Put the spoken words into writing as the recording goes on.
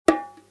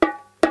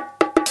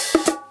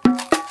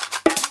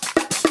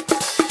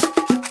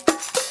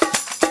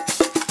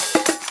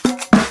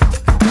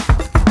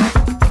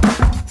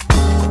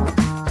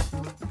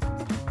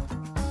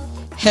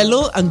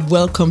Hello and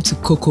welcome to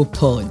Cocoa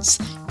Pods,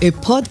 a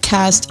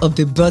podcast of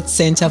the Birth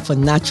Center for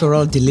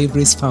Natural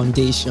Deliveries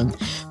Foundation.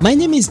 My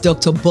name is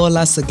Dr.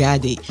 Bola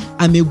Sagade.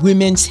 I'm a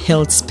women's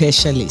health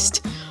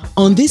specialist.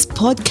 On this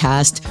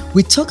podcast,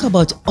 we talk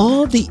about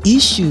all the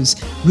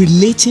issues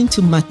relating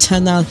to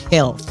maternal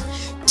health.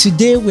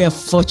 Today, we are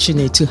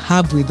fortunate to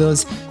have with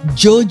us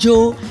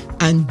Jojo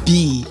and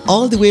B,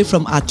 all the way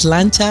from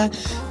Atlanta,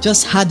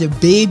 just had a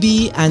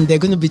baby, and they're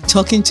going to be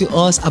talking to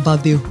us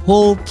about the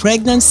whole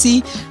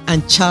pregnancy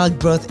and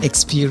childbirth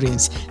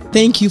experience.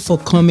 Thank you for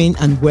coming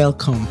and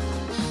welcome.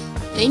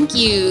 Thank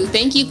you.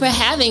 Thank you for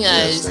having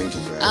us. Yes, thank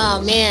you for having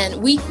us.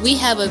 Man, we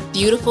have a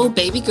beautiful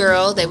baby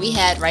girl that we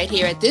had right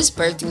here at this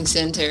birthing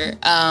center.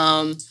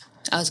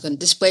 I was going to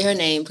display her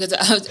name because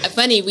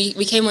funny,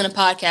 we came on a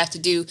podcast to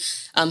do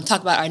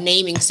talk about our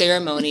naming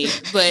ceremony,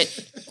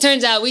 but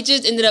turns out we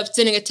just ended up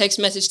sending a text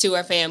message to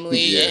our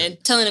family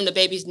and telling them the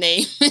baby's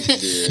name.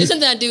 It's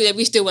something I do that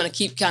we still want to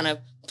keep kind of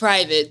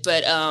private,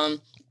 but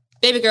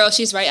baby girl,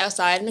 she's right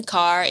outside in the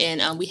car,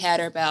 and we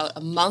had her about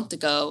a month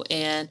ago,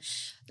 and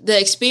the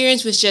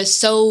experience was just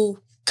so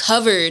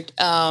covered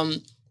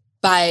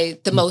by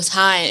the Most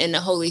High and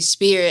the Holy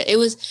Spirit. It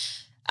was,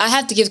 I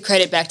have to give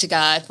credit back to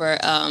God for,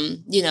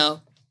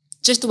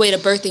 just the way the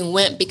birthing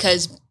went,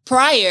 because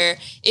prior,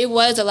 it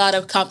was a lot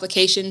of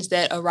complications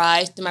that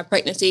arise in my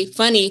pregnancy.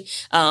 Funny,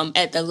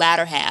 at the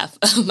latter half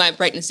of my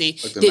pregnancy,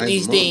 did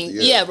these things.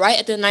 Yeah, right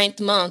at the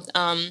 9th month.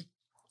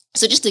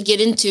 So just to get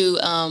into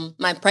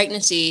my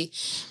pregnancy,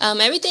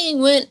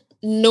 everything went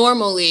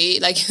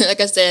normally. Like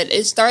I said,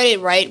 it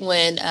started right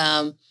when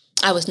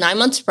I was 9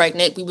 months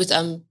pregnant. We was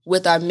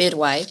with our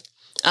midwife,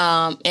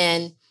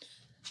 and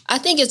I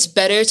think it's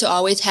better to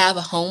always have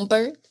a home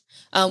birth.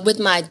 With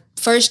my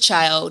first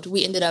child,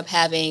 we ended up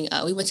having,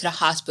 we went to the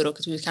hospital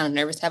because we were kind of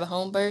nervous to have a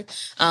home birth.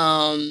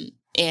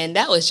 And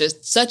that was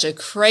just such a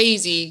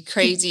crazy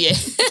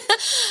experience.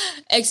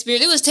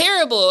 It was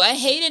terrible. I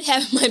hated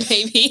having my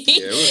baby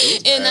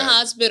in the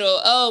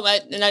hospital.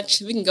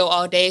 We can go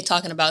all day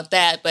talking about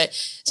that, but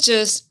it's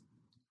just,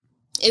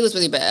 it was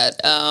really bad.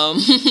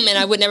 And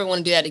I would never want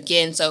to do that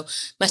again. So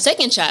my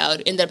second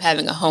child ended up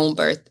having a home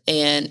birth,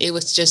 and it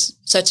was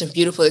just such a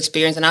beautiful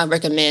experience. And I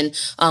recommend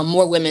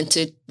more women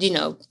to,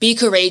 be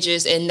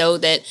courageous and know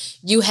that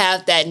you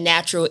have that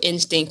natural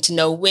instinct to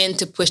know when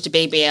to push the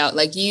baby out.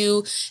 Like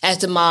you, as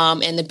the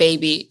mom and the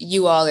baby,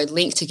 you all are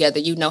linked together.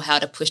 You know how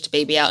to push the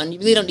baby out, and you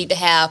really don't need to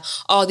have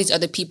all these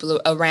other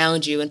people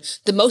around you. And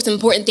the most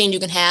important thing you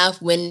can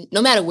have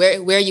no matter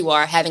where you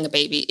are having a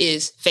baby,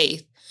 is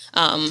faith.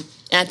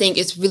 And I think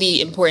it's really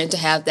important to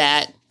have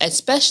that,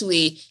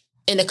 especially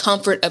in the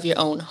comfort of your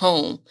own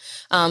home.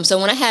 So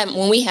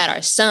when we had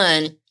our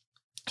son,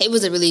 it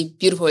was a really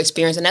beautiful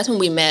experience. And that's when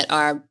we met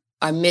our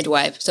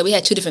midwife. So we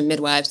had two different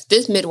midwives.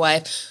 This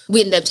midwife,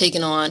 we ended up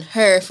taking on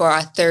her for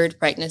our third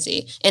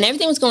pregnancy, and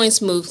everything was going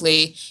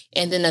smoothly.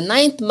 And then the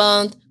 9th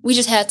month, we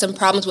just had some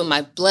problems with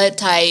my blood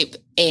type,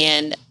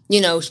 and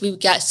we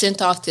got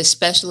sent off to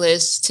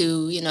specialists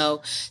to,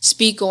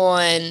 speak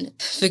on,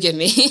 forgive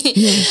me,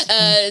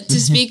 to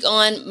speak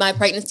on my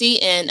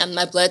pregnancy and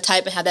my blood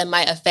type and how that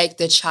might affect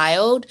the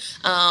child.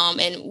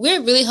 And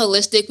we're really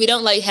holistic. We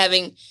don't like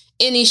having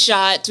any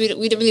shots. We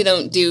really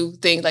don't do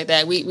things like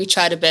that. We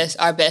try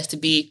our best to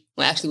be,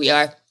 well, actually we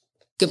are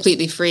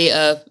completely free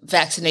of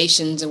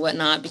vaccinations and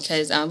whatnot,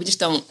 because we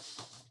just don't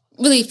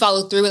really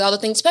follow through with all the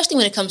things, especially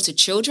when it comes to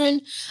children.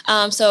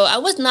 So I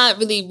was not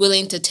really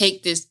willing to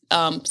take this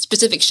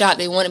specific shot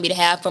they wanted me to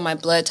have for my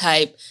blood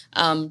type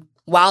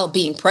while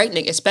being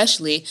pregnant,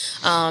 especially.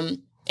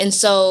 And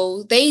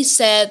so they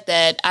said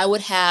that I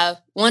would have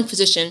one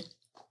physician.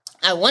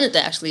 I wanted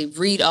to actually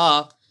read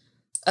off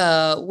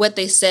what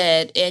they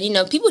said.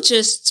 And, people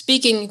just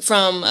speaking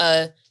from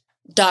a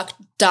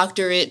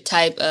doctorate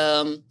type,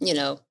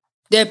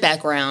 their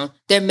background,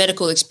 their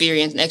medical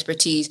experience and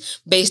expertise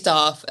based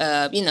off,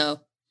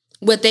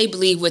 what they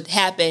believe would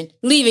happen,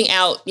 leaving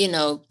out,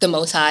 the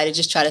Most High to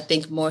just try to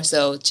think more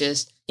so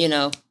just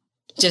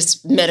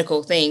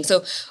medical things.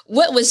 So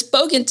what was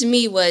spoken to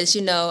me was,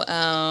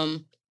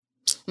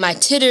 my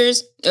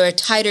titers.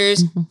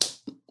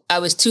 I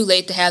was too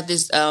late to have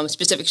this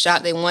specific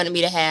shot they wanted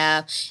me to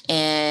have,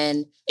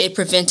 and it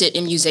prevented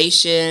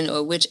immunization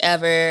or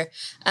whichever.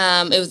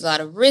 It was a lot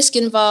of risk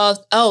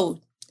involved.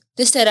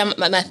 This said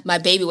my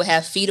baby will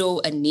have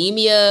fetal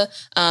anemia,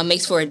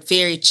 makes for a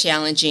very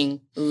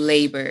challenging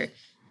labor,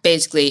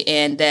 basically,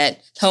 and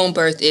that home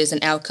birth is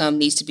an outcome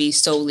needs to be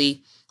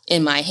solely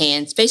in my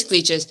hands.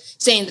 Basically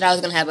just saying that I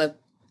was going to have a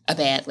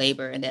bad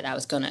labor and that I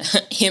was going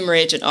to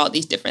hemorrhage and all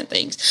these different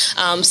things.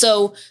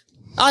 So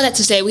all that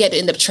to say, we had to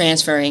end up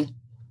transferring.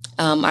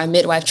 Our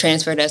midwife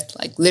transferred us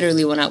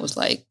literally when I was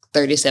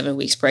 37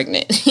 weeks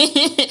pregnant.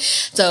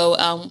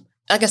 So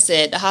like I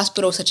said, the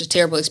hospital was such a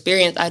terrible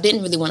experience. I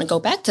didn't really want to go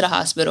back to the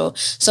hospital.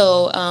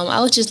 So I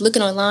was just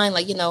looking online,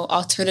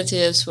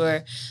 alternatives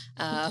for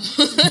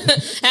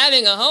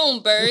having a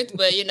home birth,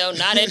 but,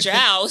 not at your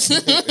house.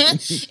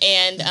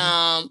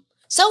 And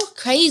so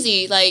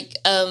crazy,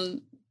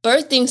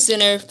 Birthing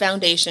Center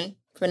Foundation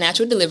for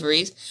Natural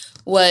Deliveries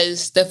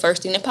was the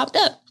first thing that popped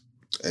up.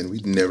 And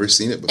we'd never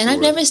seen it before. And I've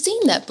never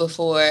seen that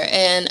before.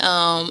 And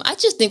I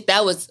just think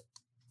that was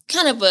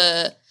kind of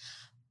I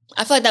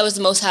feel like that was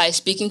the Most High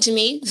speaking to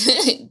me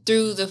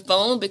through the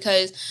phone,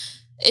 because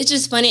it's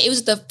just funny. It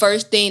was the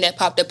first thing that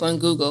popped up on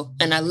Google.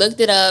 And I looked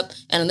it up,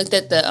 and I looked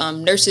at the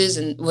nurses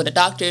and the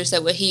doctors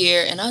that were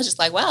here. And I was just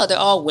like, wow, they're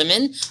all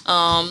women.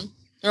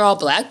 They're all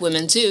Black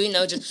women too, you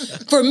know,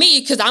 just for me,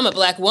 because I'm a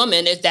Black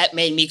woman, if that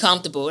made me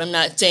comfortable. I'm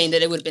not saying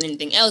that it would have been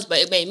anything else, but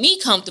it made me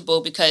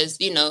comfortable because,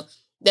 you know,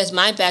 that's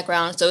my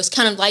background. So it's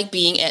kind of like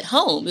being at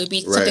home. It would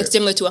be something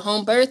similar to a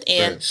home birth.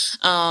 And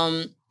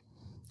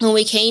when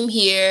we came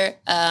here,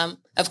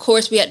 of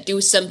course, we had to do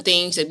some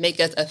things that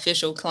make us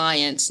official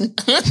clients.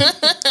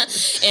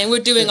 And we're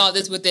doing all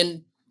this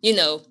within, you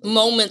know,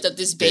 moments of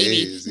this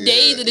baby,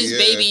 days of this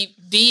baby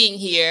being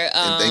here.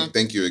 And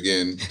thank you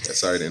again.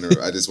 Sorry to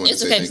interrupt. I just wanted to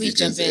say thank you.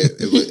 Jump in.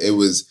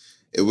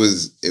 It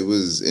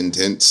was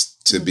intense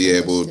to be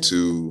able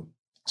to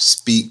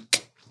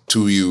speak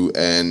to you,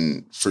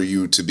 and for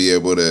you to be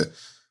able to,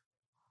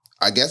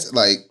 I guess,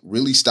 like,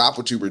 really stop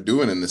what you were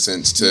doing in the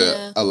sense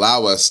to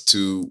allow us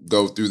to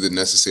go through the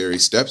necessary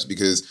steps,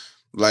 because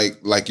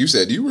like you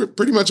said, you were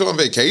pretty much on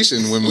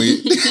vacation when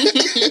we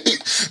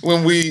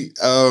when we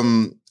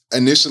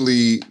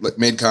initially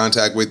made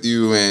contact with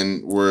you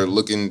and were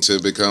looking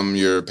to become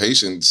your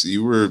patients.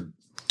 You were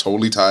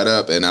totally tied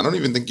up, and I don't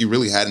even think you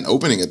really had an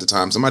opening at the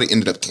time. Somebody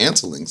ended up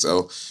canceling.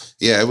 So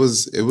yeah, it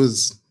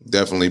was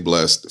definitely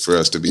blessed for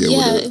us to be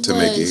able to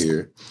make it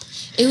here.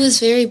 It was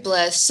very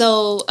blessed.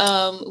 So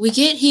we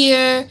get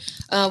here.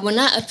 We're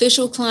not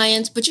official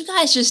clients, but you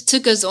guys just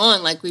took us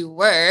on like we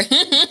were.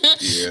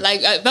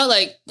 Like, I felt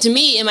like, to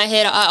me, in my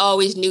head, I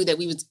always knew that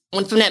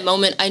from that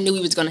moment, I knew we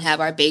was going to have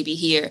our baby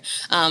here.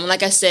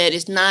 Like I said,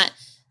 it's not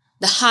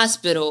the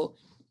hospital.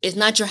 It's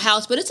not your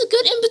house, but it's a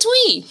good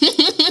in-between.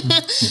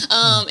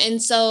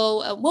 And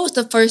so what was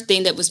the first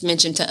thing that was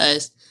mentioned to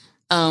us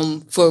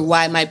for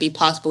why it might be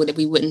possible that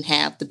we wouldn't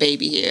have the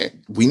baby here?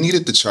 We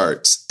needed the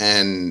charts,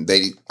 and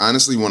they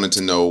honestly wanted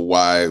to know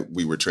why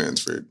we were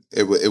transferred.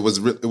 It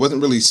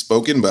wasn't really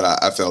spoken, but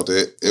I felt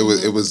it.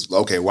 It was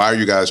okay. Why are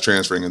you guys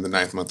transferring in the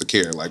 9th month of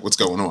care? Like, what's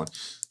going on?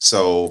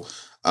 So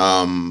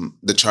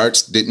the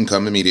charts didn't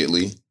come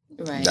immediately.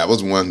 Right. That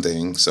was one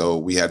thing. So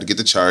we had to get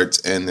the charts,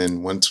 and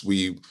then once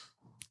we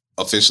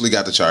officially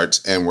got the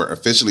charts and were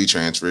officially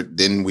transferred,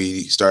 then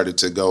we started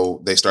to go.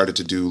 They started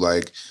to do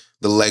like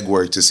the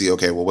legwork to see,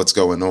 okay, well, what's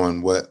going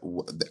on? What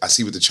I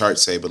see what the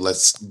charts say, but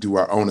let's do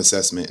our own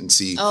assessment and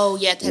see. Oh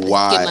yeah, to get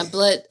my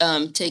blood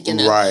taken.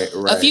 Right.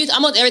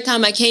 Almost every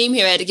time I came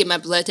here, I had to get my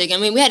blood taken. I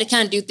mean, we had to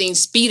kind of do things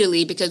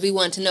speedily because we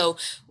wanted to know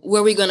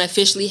where we're going to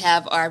officially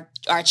have our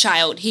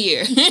child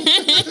here,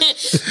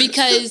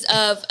 because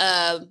of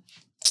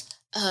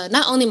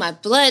not only my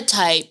blood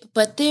type,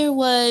 but there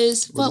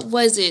was, what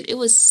was it? It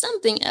was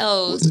something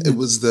else. It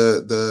was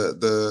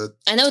the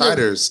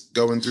titers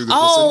going through the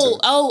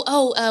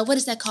placenta. What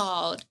is that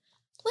called?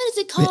 What is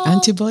it called? The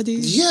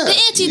antibodies? Yeah.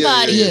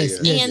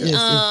 The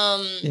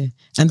antibodies.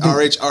 And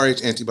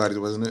RH antibodies,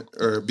 wasn't it?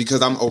 Or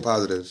because I'm O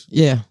positive.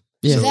 Yeah.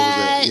 Yeah.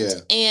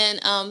 That,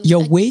 and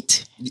your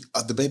weight?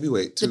 The baby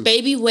weight too. The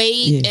baby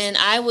weight, and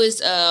I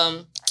was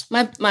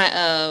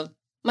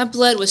my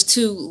blood was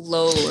too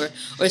low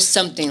or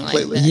something like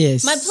that.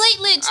 Yes. My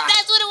platelets,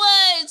 that's what it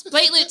was.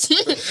 Platelets.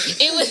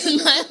 It was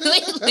my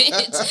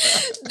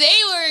platelets.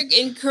 They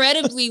were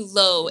incredibly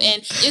low.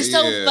 And it's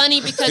so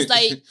funny because,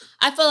 like,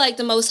 I feel like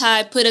the Most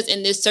High put us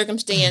in this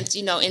circumstance,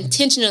 you know,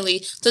 intentionally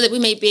so that we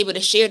may be able to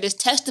share this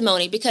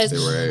testimony, because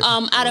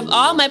out of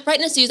all my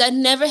pregnancies, I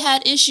never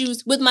had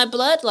issues with my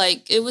blood.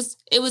 Like, it was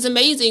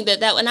amazing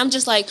that and I'm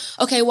just like,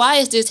 okay, why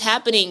is this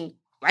happening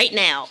right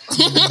now?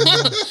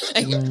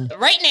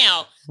 Right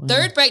now. Wow.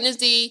 3rd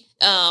pregnancy,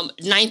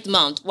 9th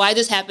month. Why is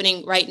this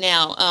happening right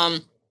now?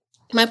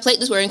 My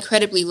platelets were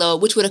incredibly low,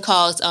 which would have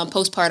caused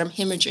postpartum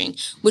hemorrhaging,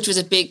 which was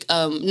a big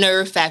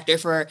nerve factor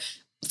for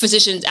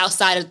physicians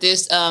outside of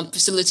this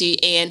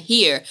facility and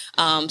here.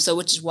 So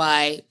which is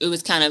why it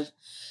was kind of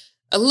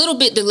a little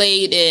bit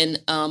delayed in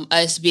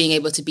us being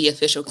able to be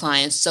official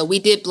clients. So we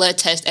did blood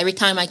tests every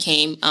time I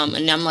came.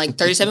 And I'm like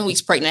 37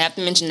 weeks pregnant. I have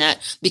to mention that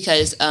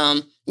because,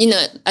 you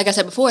know, like I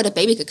said before, the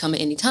baby could come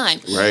at any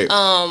time. Right.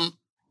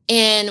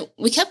 And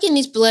we kept getting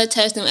these blood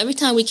tests. And every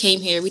time we came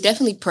here, we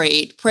definitely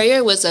prayed.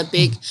 Prayer was a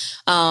big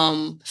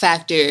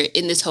factor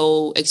in this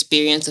whole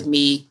experience of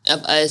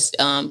us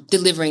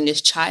delivering this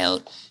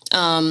child.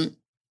 And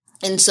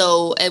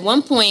so at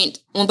one point,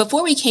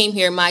 before we came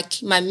here, my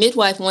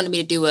midwife wanted me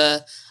to do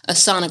a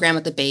sonogram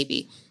of the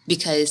baby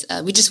because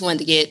we just wanted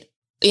to get,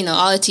 you know,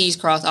 all the T's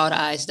crossed, all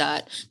the I's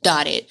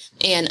dotted.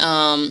 And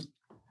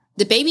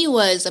the baby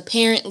was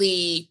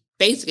apparently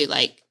basically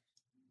like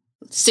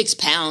 6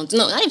 pounds.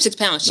 No, not even 6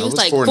 pounds. She was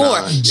like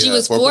 4. She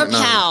was 4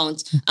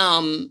 pounds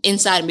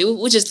inside of me,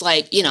 which is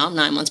like, you know, I'm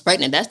 9 months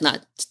pregnant. That's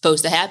not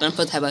supposed to happen. I'm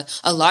supposed to have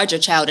a larger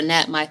child than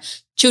that. My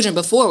children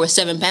before were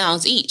 7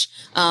 pounds each.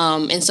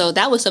 And so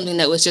that was something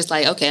that was just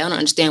like, okay, I don't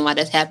understand why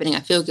that's happening.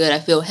 I feel good. I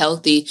feel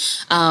healthy.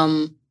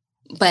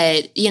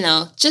 But,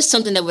 just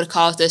something that would have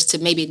caused us to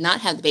maybe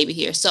not have the baby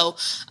here. So,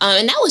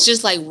 and that was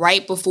just like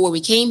right before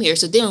we came here.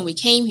 So then when we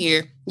came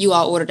here, you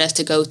all ordered us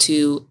to go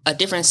to a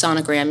different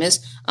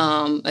sonograpist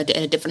at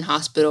a different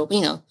hospital.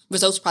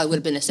 Results probably would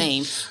have been the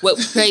same. What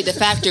played the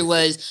factor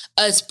was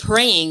us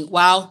praying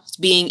while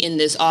being in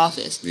this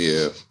office.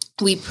 Yeah.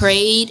 We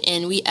prayed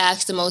and we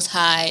asked the Most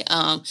High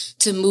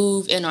to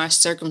move in our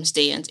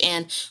circumstance.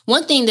 And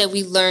one thing that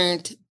we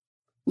learned,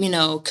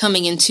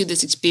 coming into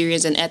this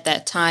experience and at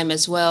that time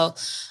as well,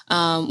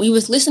 we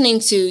was listening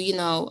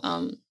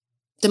to,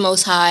 the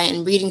Most High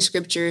and reading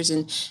scriptures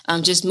and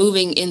just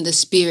moving in the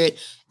Spirit.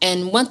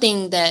 And one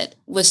thing that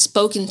was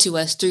spoken to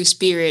us through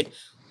Spirit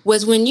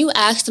was when you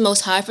ask the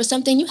Most High for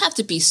something, you have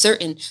to be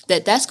certain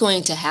that that's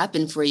going to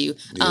happen for you.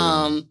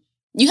 Yeah.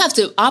 You have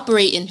to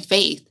operate in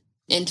faith.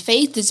 And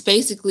faith is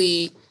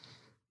basically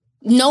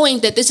knowing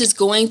that this is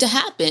going to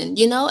happen,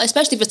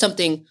 especially if it's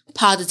something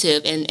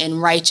positive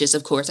and righteous,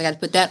 of course. I got to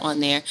put that on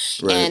there.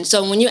 Right. And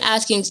so when you're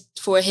asking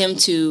for him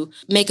to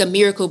make a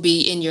miracle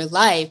be in your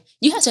life,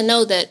 you have to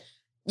know that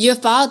your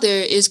Father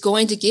is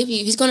going to give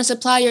you, he's going to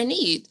supply your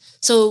need.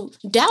 So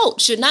doubt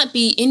should not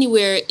be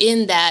anywhere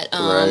in that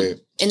right.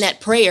 in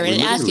that prayer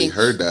and asking. We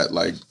heard that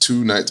like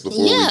 2 nights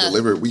before we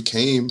delivered. We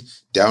came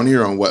down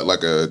here on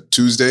like a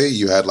Tuesday.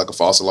 You had like a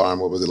false alarm.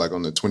 What was it, like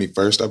on the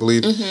 21st, I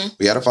believe? Mm-hmm.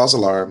 We had a false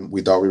alarm.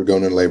 We thought we were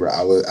going into labor.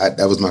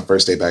 That was my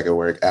first day back at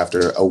work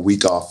after a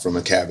week off from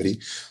a cavity.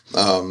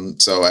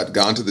 So I'd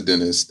gone to the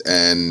dentist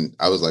and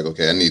I was like,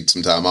 okay, I need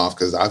some time off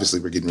because obviously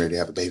we're getting ready to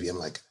have a baby. I'm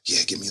like,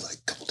 yeah, give me like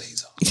a couple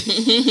days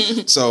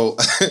off. So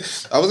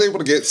I was able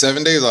to get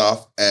 7 days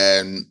off.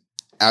 And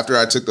after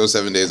I took those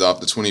 7 days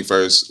off, the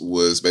 21st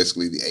was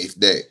basically the 8th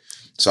day.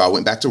 So I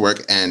went back to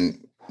work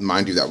and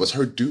mind you, that was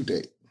her due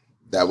date.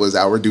 That was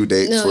our due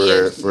date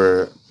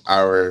for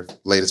our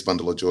latest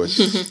bundle of joy.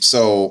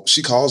 So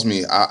she calls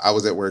me. I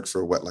was at work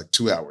for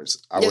 2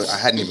 hours. I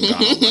hadn't even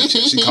gone on lunch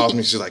yet. She calls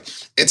me. She's like,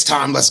 it's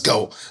time. Let's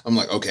go. I'm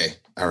like, okay.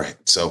 All right.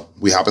 So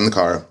we hop in the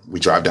car.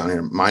 We drive down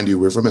here. Mind you,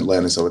 we're from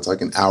Atlanta. So it's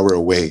like an hour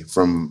away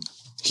from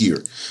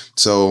here.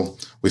 So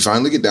we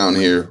finally get down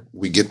here.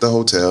 We get the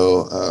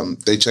hotel.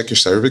 They check your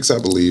cervix, I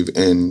believe.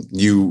 And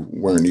you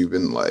weren't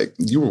even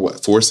you were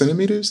 4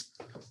 centimeters?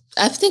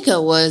 I think I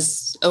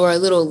was, or a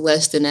little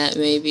less than that,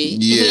 maybe.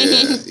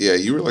 Yeah,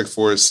 you were like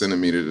 4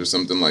 centimeters or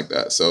something like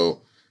that.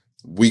 So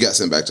we got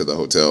sent back to the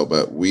hotel,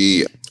 but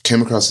we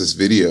came across this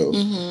video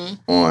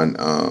on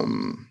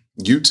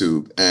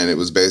YouTube, and it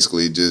was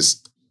basically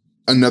just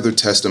another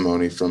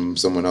testimony from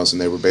someone else,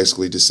 and they were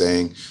basically just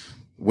saying,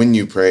 when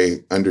you pray,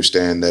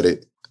 understand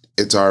that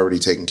it's already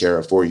taken care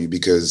of for you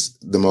because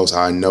the Most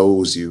High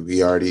knows you.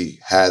 He already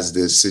has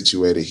this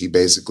situated. He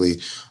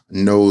basically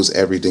knows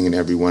everything and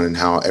everyone and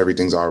how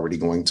everything's already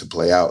going to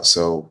play out.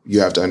 So you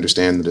have to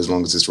understand that as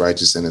long as it's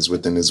righteous and it's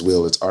within his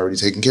will, it's already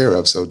taken care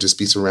of. So just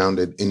be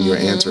surrounded in your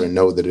answer and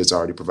know that it's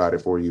already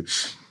provided for you.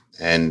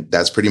 And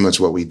that's pretty much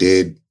what we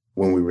did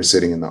when we were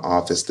sitting in the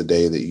office the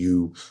day that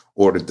you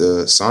ordered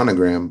the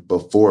sonogram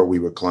before we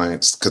were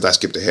clients, because I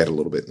skipped ahead a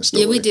little bit in the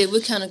story. Yeah, we did.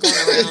 We're kind of going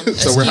around.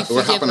 So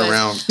we're hopping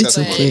around. It's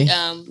okay.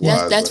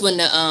 That's when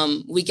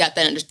we got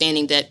that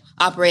understanding that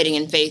operating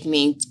in faith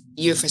means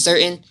you're for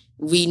certain.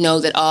 We know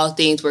that all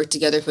things work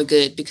together for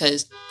good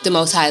because the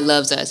Most High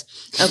loves us.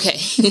 Okay.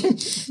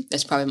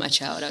 That's probably my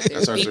child out there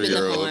beeping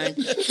the horn.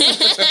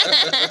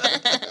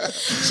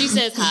 She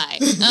says hi.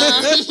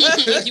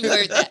 You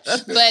heard that.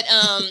 But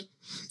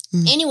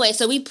anyway,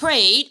 so we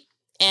prayed.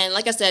 And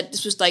like I said,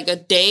 this was like a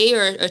day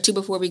or two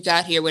before we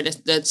got here where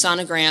the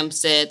sonogram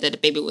said that the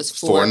baby was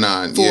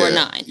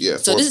 4'9". Yeah.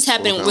 So this is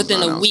happening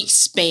within a week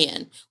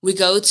span. We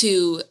go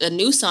to a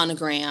new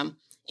sonogram.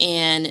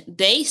 And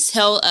they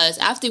tell us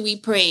after we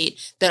prayed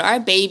that our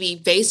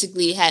baby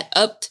basically had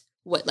upped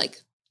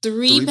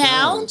 3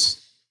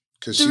 pounds?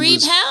 3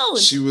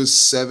 pounds. She was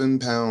 7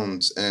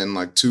 pounds and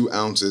 2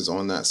 ounces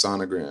on that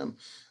sonogram.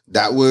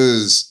 That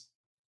was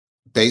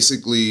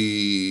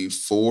basically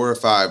 4 or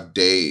 5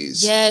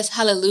 days. Yes,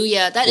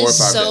 hallelujah. That is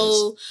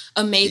so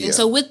amazing. Yeah.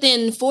 So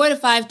within 4 to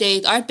 5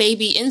 days, our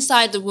baby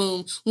inside the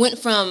womb went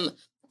from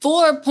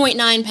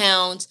 4.9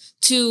 pounds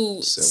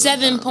to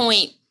 7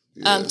 pounds.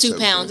 2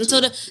 pounds. And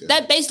so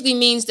that basically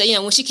means that,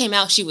 when she came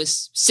out, she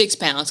was 6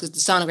 pounds because the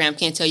sonogram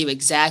can't tell you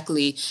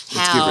exactly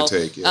how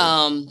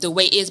the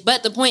weight is.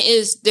 But the point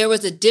is there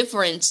was a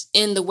difference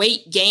in the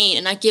weight gain.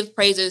 And I give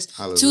praises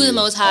to the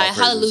Most High.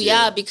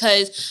 Hallelujah.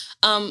 Because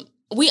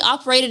we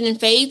operated in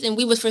faith and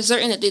we were for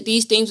certain that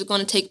these things were going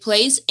to take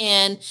place.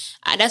 And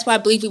that's why I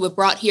believe we were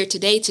brought here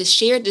today to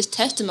share this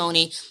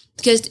testimony.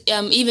 Because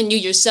even you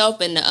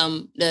yourself and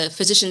the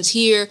physicians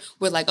here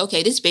were like,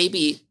 okay, this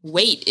baby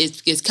weight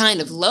is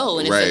kind of low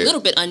and it's a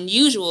little bit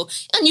unusual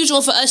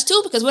for us too,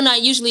 because we're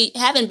not usually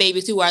having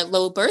babies who are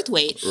low birth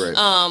weight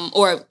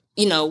or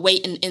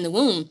weight in the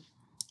womb.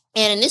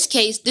 And in this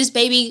case, this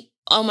baby,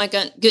 oh my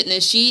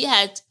goodness, she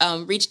had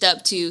reached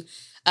up to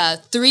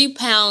 3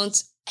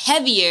 pounds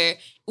heavier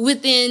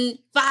within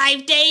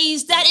 5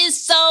 days. That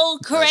is so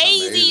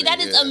crazy. That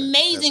is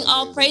amazing. amazing.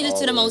 All praises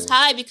to the Most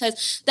High,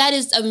 because that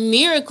is a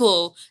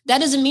miracle.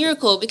 That is a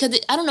miracle, because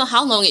I don't know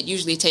how long it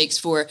usually takes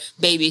for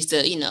babies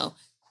to,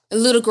 a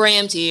little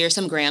grams here,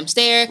 some grams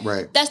there.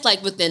 Right. That's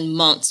like within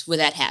months where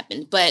that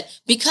happened. But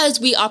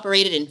because we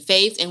operated in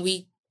faith and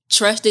we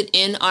trusted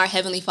in our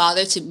Heavenly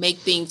Father to make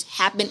things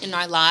happen in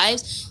our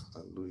lives,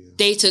 Hallelujah.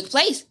 They took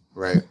place.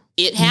 Right.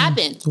 It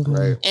happened.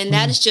 Right. And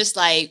that is just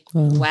like,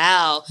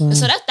 wow. And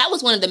so that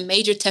was one of the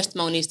major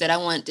testimonies that I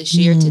wanted to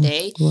share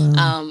today.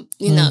 Wow.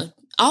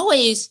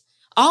 Always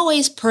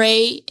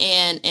pray.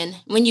 And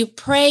when you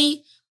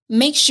pray,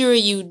 make sure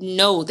you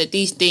know that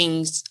these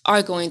things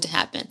are going to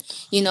happen.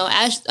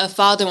 As a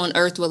father on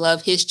earth will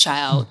love his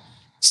child,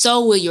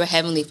 so will your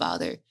Heavenly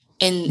Father.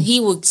 And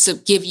he will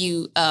give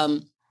you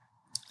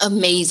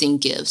amazing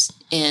gifts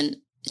and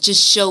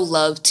just show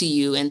love to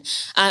you. And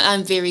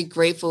I'm very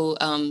grateful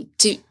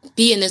to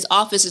be in this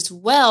office as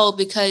well,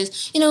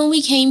 because, when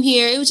we came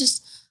here, it was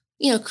just,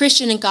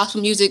 Christian and gospel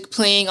music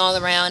playing all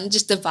around.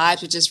 Just the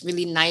vibes were just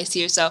really nice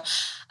here. So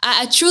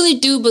I truly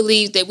do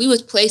believe that we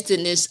was placed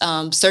in this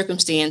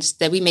circumstance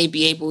that we may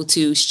be able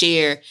to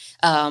share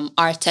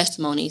our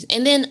testimonies.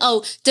 And then,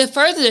 to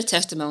further the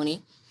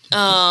testimony,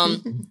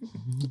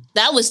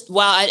 that was,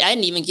 wow, I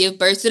didn't even give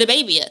birth to the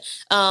baby yet.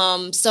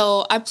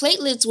 So our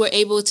platelets were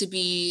able to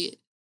be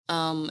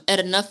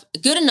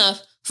good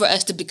enough for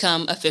us to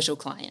become official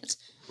clients.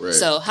 Right.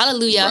 So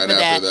hallelujah for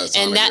that.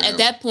 And at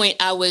that point,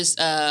 I was,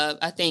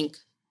 I think,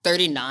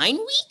 39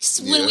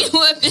 weeks when we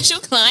were official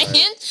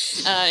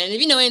clients. Right. And if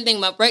you know anything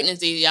about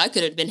pregnancy, I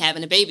could have been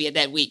having a baby at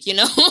that week,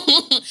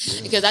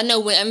 because I know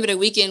whenever the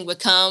weekend would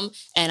come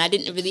and I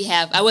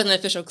wasn't an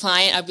official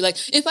client, I'd be like,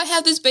 if I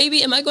have this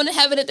baby, am I going to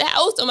have it at the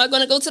house? Or am I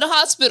going to go to the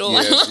hospital?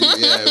 It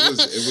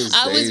was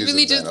I was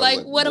really just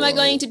like, what am I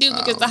going to do?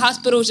 Because the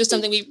hospital was just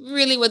something we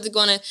really wasn't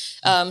going to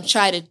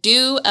try to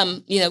do.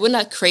 We're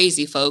not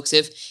crazy, folks.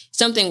 If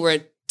something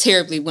were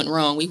terribly went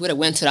wrong, we would have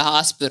went to the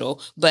hospital.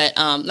 But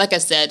like I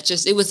said,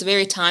 it was a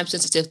very time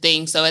sensitive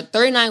thing. So at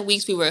 39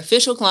 weeks, we were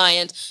official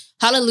clients.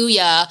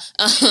 Hallelujah.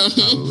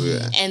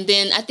 Hallelujah. And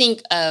then I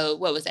think,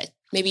 what was that?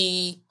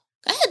 Maybe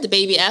I had the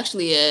baby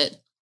actually at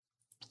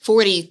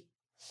 40?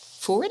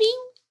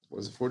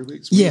 Was it 40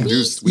 weeks? We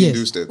induced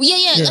it.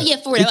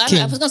 40.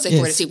 I was going to say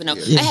 42, but no.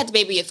 I had the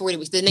baby at 40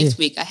 weeks. The next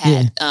week I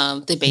had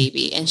the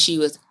baby, and she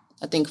was,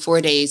 I think, 4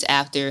 days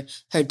after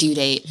her due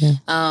date. Yeah.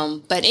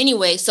 But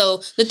anyway,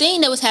 so the thing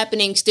that was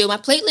happening still, my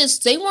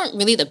platelets, they weren't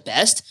really the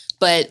best,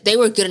 but they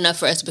were good enough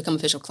for us to become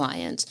official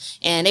clients.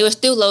 And they were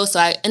still low, so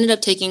I ended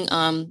up taking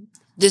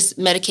this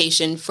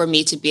medication for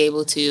me to be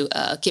able to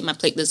get my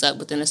platelets up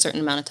within a certain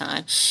amount of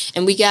time.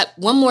 And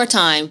one more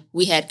time,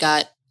 we had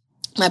got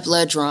my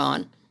blood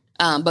drawn.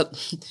 But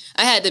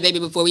I had the baby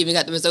before we even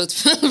got the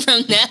results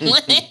from that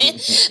one.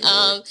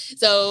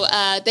 So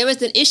there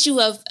was an issue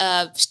of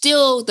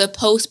still the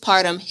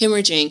postpartum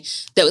hemorrhaging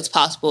that was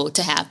possible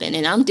to happen.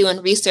 And I'm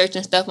doing research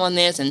and stuff on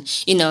this. And,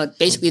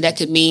 basically that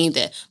could mean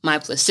that my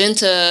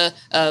placenta,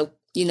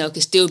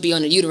 could still be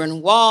on the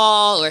uterine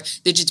wall, or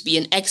there'd just be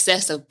an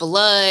excess of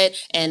blood.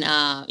 And,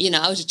 I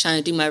was just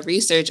trying to do my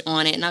research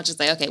on it. And I was just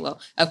like, okay, well,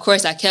 of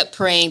course I kept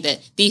praying that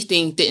these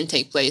things didn't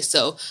take place.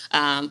 So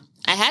I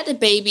had the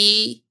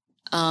baby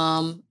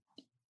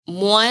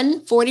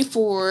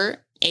 1:44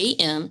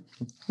 a.m.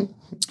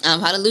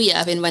 Hallelujah.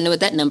 If anybody know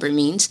what that number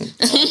means. We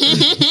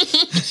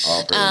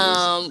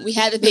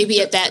had the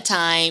baby at that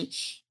time,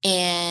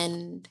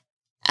 and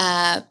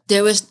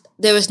there was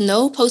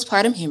no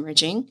postpartum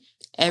hemorrhaging.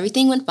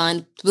 Everything went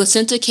fine.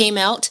 Placenta came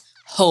out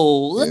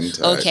whole.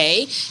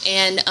 Okay.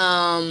 And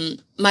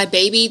my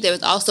baby, there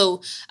was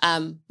also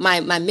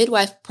my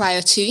midwife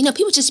prior to,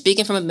 people just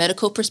speaking from a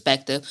medical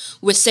perspective,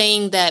 was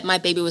saying that my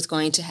baby was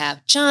going to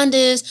have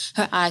jaundice.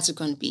 Her eyes were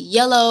going to be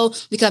yellow.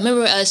 Because I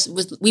remember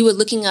we were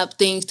looking up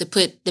things to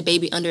put the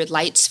baby under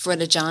lights for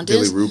the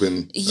jaundice. Billy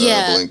Rubin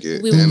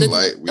blanket and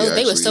light.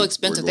 They were so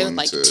expensive. They were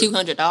like $200. We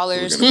were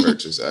going to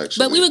purchase,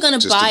 actually. But we were going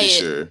to buy it.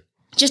 Sure.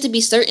 Just to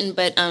be certain.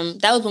 But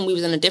that was when we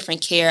was in a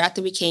different care.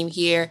 After we came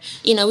here,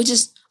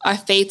 our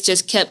faith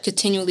just kept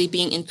continually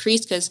being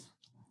increased, because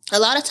a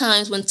lot of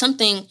times when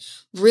something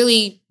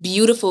really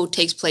beautiful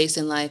takes place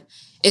in life,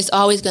 it's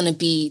always going to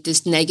be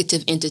this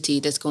negative entity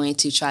that's going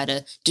to try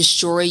to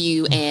destroy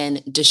you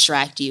and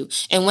distract you.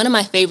 And one of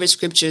my favorite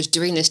scriptures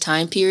during this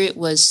time period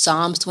was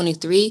Psalms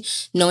 23,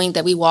 knowing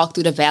that we walk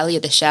through the valley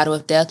of the shadow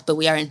of death, but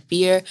we are in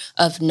fear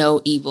of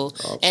no evil.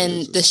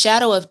 And the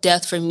shadow of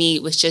death for me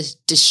was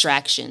just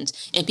distractions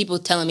and people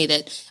telling me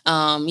that,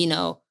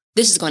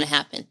 this is going to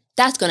happen.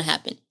 That's going to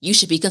happen. You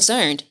should be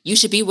concerned. You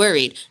should be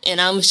worried. And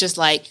I was just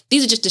like,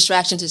 these are just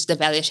distractions. It's the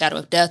valley of shadow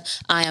of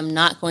death. I am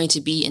not going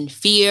to be in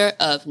fear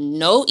of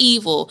no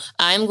evil.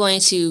 I am going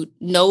to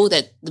know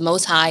that the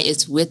Most High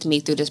is with me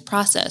through this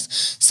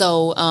process.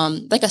 So,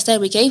 like I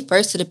said, we gave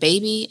birth to the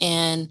baby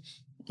and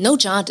no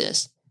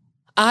jaundice.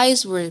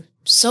 Eyes were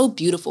so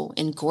beautiful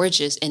and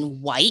gorgeous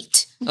and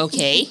white.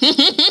 Okay.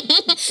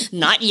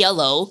 Not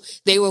yellow.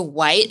 They were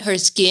white. Her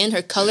skin,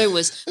 her color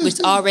was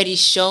already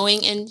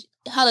showing. And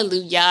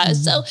Hallelujah.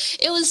 So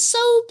it was so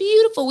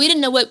beautiful. We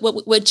didn't know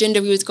what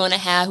gender we was going to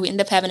have. We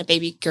ended up having a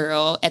baby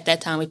girl at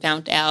that time, we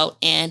found out.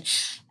 And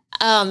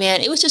oh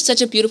man, it was just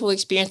such a beautiful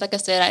experience. Like I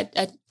said,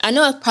 I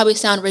know I probably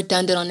sound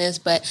redundant on this,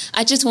 but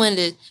I just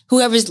wanted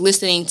whoever's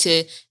listening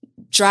to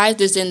drive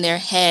this in their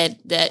head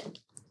that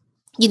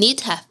you need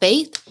to have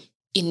faith,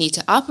 you need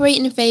to operate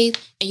in faith,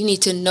 and you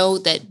need to know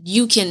that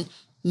you can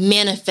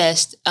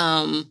manifest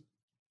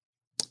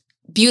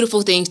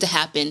beautiful things to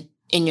happen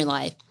in your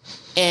life.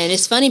 And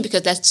it's funny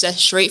because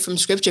that's straight from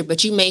scripture,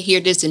 but you may hear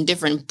this in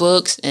different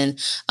books and,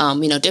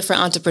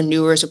 different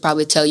entrepreneurs will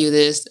probably tell you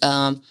this,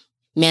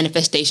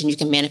 manifestation, you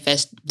can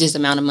manifest this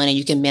amount of money,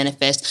 you can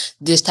manifest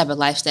this type of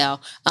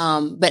lifestyle.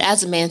 But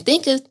as a man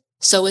thinketh,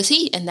 so is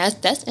he. And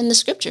that's in the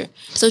scripture.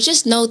 So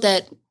just know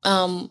that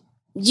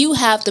you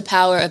have the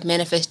power of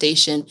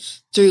manifestation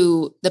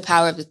through the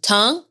power of the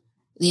tongue.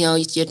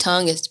 Your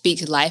tongue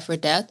speaks life or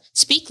death.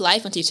 Speak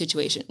life into your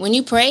situation. When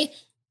you pray,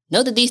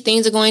 know that these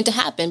things are going to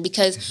happen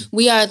because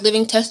we are a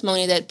living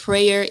testimony that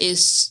prayer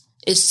is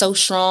so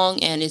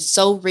strong and it's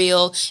so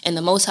real, and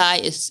the Most High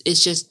is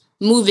just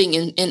moving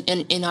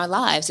in our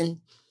lives, and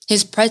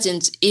His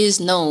presence is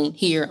known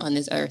here on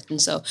this earth.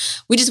 And so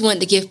we just wanted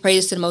to give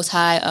praise to the Most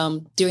High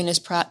during this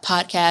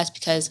podcast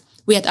because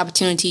we had the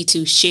opportunity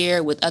to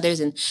share with others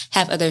and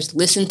have others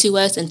listen to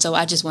us. And so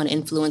I just want to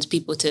influence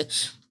people to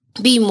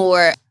be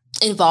more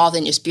involved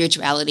in your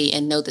spirituality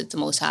and know that the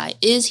Most High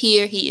is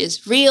here. He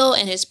is real,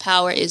 and His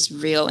power is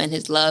real, and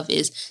His love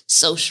is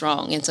so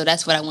strong. And so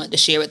that's what I wanted to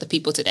share with the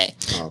people today.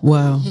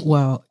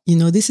 Wow.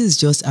 This is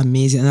just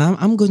amazing. And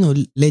I'm going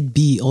to let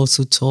B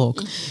also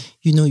talk.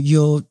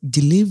 Your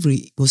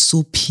delivery was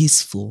so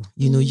peaceful.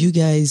 You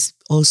guys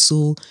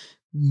also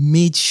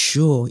made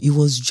sure it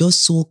was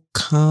just so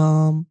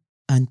calm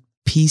and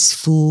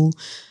peaceful.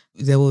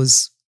 There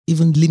was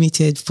even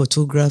limited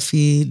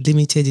photography,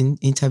 limited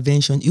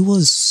intervention. It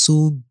was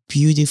so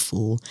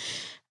beautiful.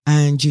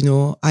 And,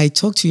 I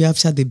talked to you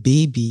after the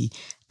baby,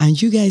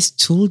 and you guys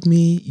told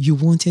me you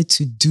wanted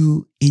to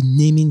do a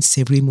naming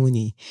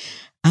ceremony.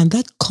 And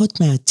that caught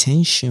my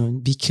attention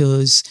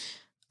because,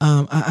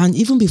 and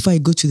even before I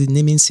go to the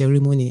naming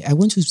ceremony, I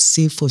want to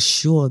say for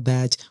sure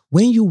that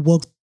when you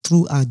walk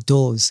through our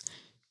doors,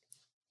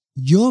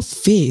 your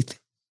faith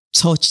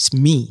touched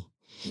me.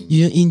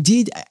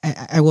 Indeed,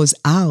 I was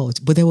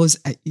out, but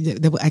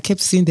I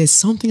kept saying there's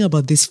something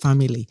about this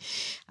family,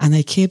 and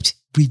I kept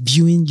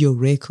reviewing your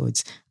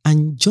records.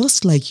 And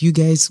just like you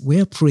guys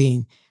were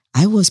praying,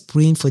 I was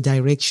praying for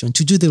direction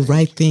to do the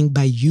right thing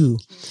by you,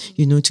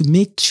 to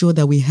make sure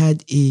that we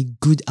had a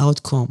good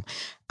outcome.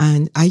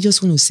 And I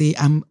just want to say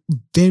I'm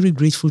very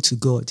grateful to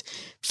God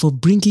for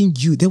bringing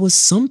you. There was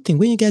something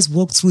when you guys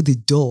walked through the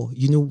door,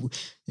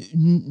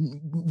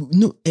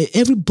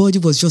 everybody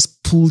was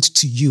just pulled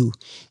to you,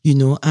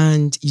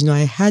 and, I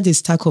had a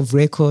stack of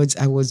records.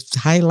 I was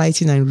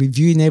highlighting and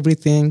reviewing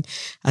everything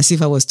as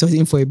if I was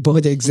studying for a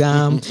board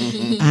exam.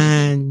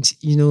 And,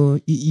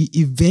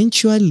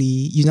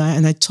 eventually,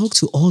 and I talked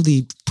to all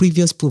the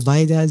previous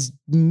providers,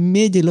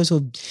 made a lot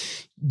of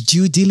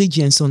due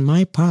diligence on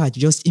my part,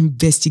 just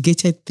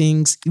investigated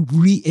things,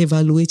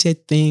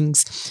 reevaluated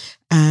things.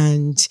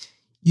 And,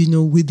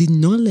 with the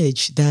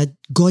knowledge that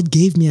God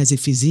gave me as a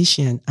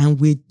physician, and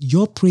with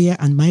your prayer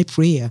and my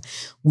prayer,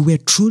 we were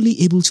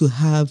truly able to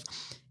have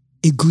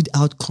a good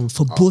outcome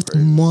for both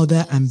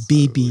mother and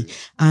baby.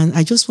 And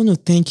I just want to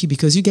thank you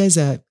because you guys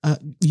are,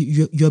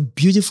 you're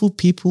beautiful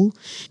people.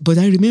 But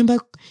I remember,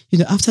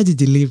 after the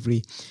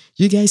delivery,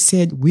 you guys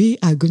said, we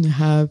are going to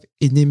have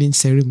a naming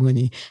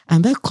ceremony.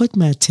 And that caught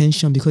my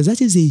attention because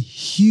that is a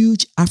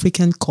huge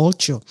African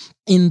culture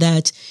in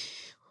that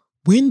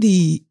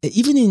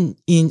even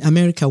in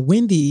America,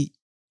 when the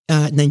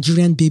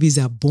Nigerian babies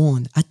are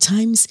born, at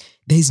times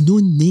there is no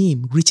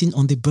name written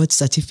on the birth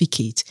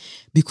certificate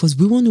because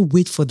we want to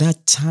wait for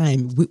that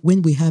time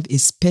when we have a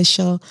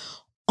special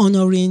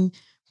honoring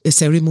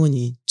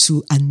ceremony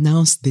to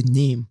announce the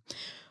name.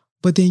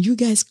 But then you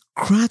guys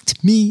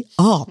cracked me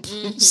up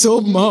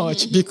so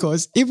much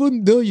because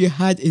even though you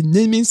had a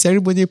naming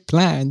ceremony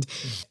planned,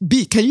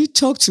 B, can you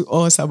talk to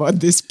us about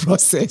this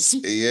process?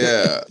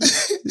 Yeah.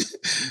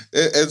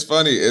 It's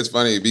funny. It's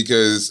funny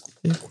because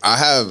I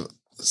have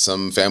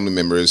some family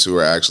members who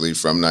are actually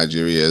from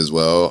Nigeria as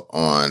well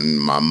on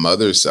my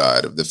mother's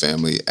side of the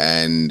family.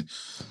 And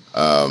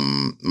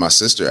my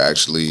sister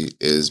actually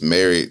is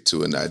married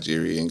to a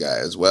Nigerian guy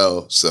as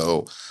well.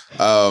 So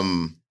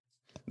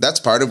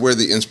that's part of where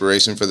the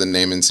inspiration for the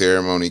naming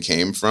ceremony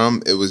came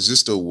from. It was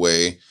just a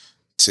way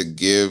to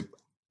give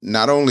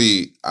not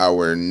only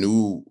our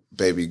new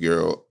baby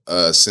girl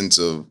a sense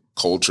of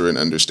culture and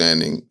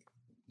understanding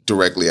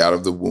directly out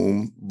of the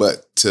womb,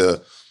 but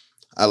to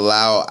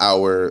allow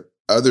our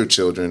other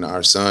children,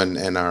 our son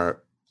and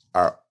our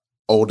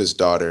oldest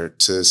daughter,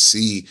 to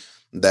see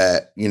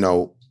that,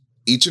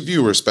 each of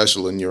you are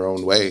special in your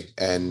own way.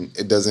 And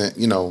it doesn't,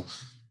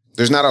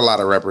 there's not a lot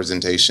of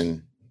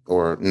representation,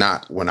 or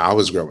not when I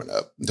was growing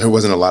up. There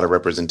wasn't a lot of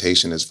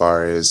representation as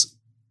far as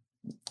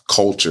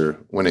culture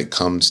when it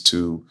comes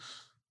to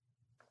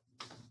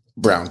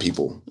brown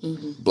people,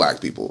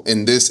 Black people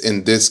in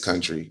this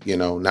country,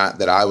 not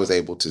that I was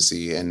able to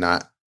see and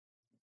not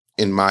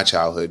in my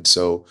childhood.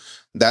 So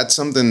that's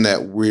something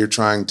that we're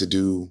trying to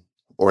do,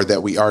 or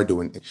that we are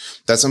doing.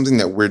 That's something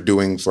that we're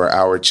doing for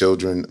our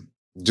children,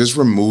 just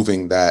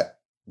removing that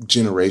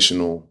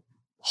generational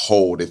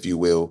hold, if you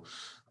will,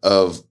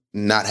 of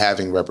not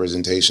having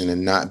representation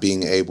and not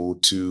being able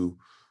to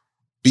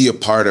be a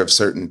part of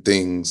certain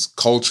things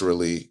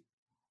culturally.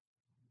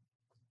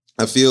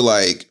 I feel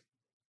like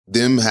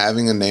them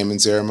having a naming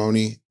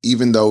ceremony,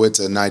 even though it's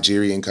a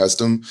Nigerian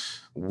custom,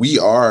 we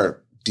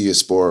are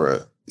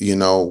diaspora,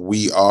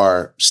 we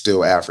are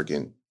still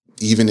African.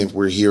 Even if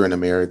we're here in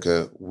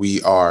America,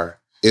 we are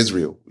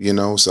Israel,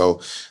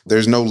 so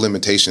there's no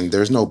limitation.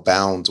 There's no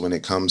bounds when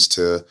it comes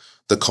to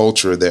the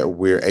culture that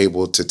we're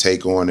able to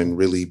take on and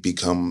really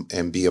become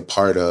and be a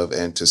part of,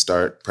 and to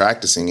start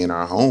practicing in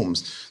our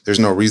homes. There's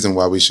no reason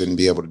why we shouldn't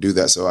be able to do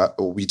that. So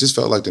we just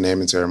felt like the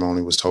naming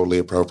ceremony was totally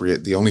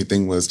appropriate. The only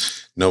thing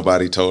was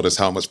nobody told us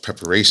how much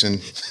preparation.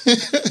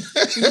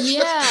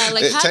 Yeah,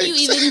 like how do you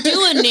even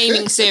do a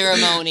naming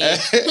ceremony?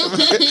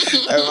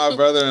 And my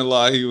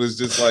brother-in-law, he was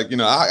just like,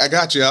 I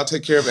got you. I'll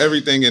take care of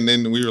everything. And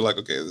then we were like,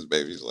 okay, this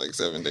baby's like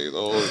 7 days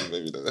old. This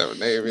baby doesn't have a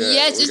name yet.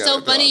 Yeah, it's just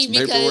so funny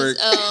because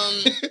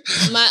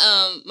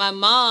my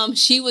mom,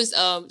 she was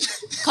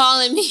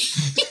calling me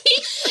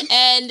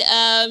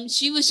and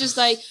she was just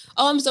like,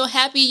 oh, I'm so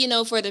happy,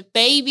 for the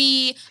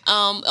baby.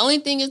 Only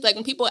thing is, like,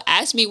 when people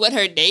ask me what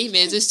her name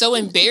is, it's so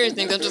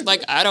embarrassing. I'm just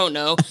like, I don't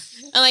know.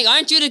 I'm like,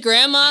 aren't you the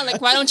grandma?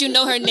 Like, why don't you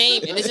know her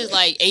name? And this is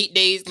like 8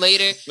 days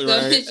later. So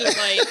right. It's just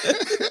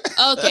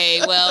like,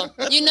 okay, well,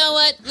 you know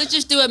what? Let's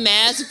just do a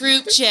mass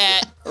group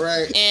chat.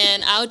 Right.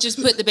 And I'll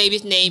just put the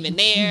baby's name in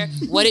there,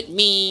 what it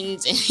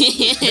means,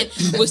 and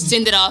we'll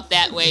send it off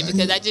that way,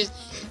 because I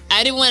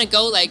didn't want to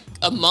go like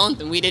a month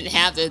and we didn't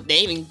have the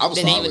name of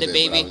the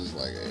baby.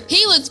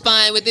 He was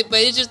fine with it, but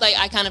it's just like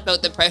I kind of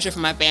felt the pressure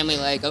from my family,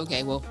 like,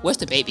 okay, well, what's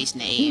the baby's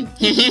name?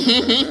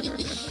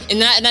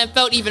 and I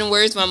felt even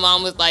worse. My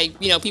mom was like,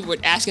 people were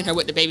asking her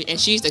what the baby, and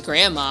she's the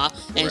grandma,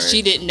 and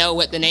she didn't know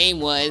what the name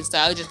was. So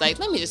I was just like,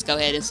 let me just go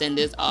ahead and send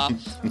this off.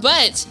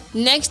 But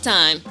next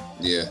time,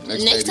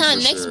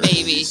 next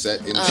baby,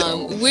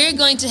 we're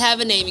going to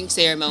have a naming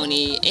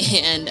ceremony,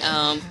 and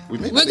we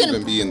may not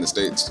even be in the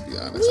States, to be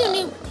honest.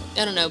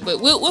 I don't know, but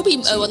we'll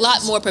be a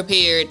lot more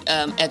prepared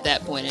at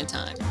that point in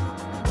time.